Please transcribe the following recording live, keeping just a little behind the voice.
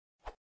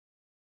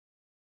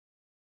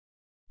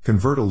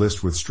Convert a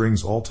list with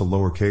strings all to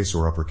lowercase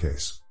or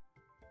uppercase.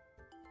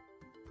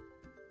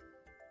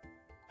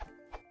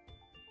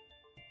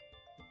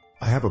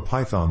 I have a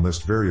Python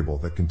list variable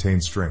that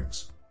contains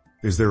strings.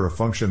 Is there a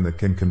function that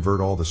can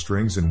convert all the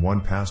strings in one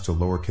pass to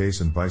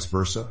lowercase and vice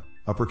versa,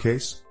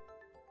 uppercase?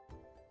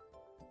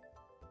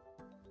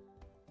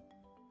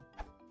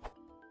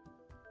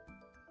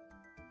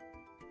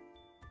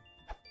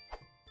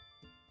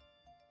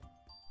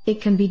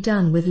 It can be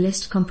done with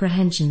list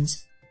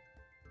comprehensions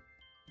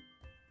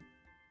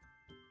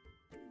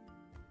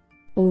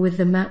or with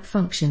the map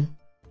function.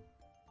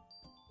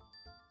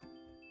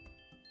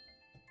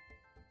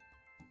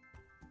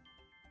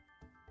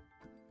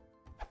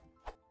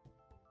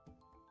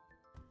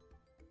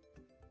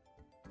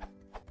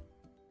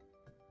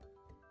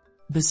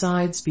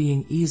 Besides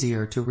being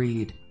easier to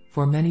read,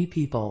 for many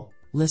people,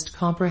 list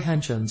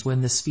comprehensions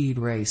win the speed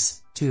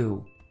race,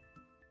 too.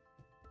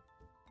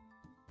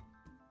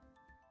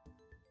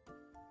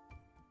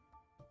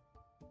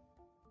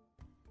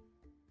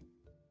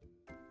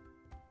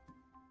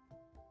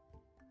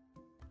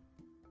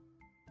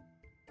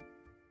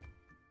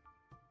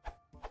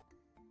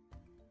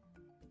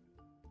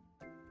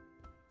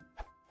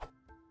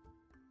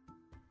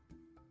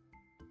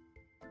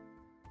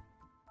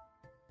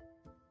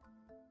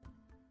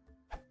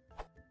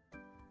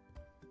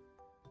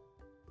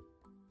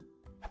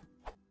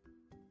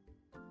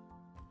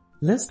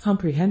 List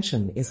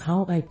comprehension is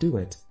how I do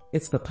it.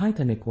 It's the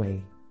Pythonic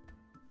way.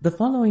 The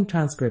following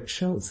transcript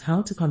shows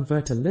how to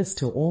convert a list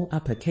to all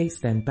uppercase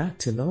then back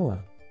to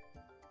lower.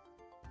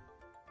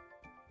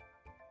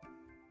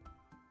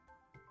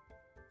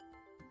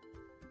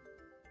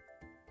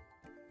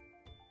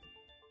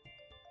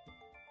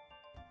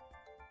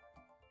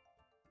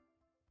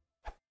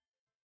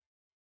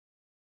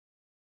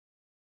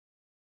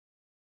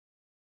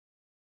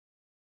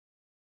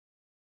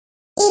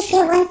 If you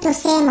want to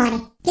see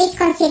more, please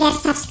consider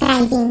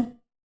subscribing.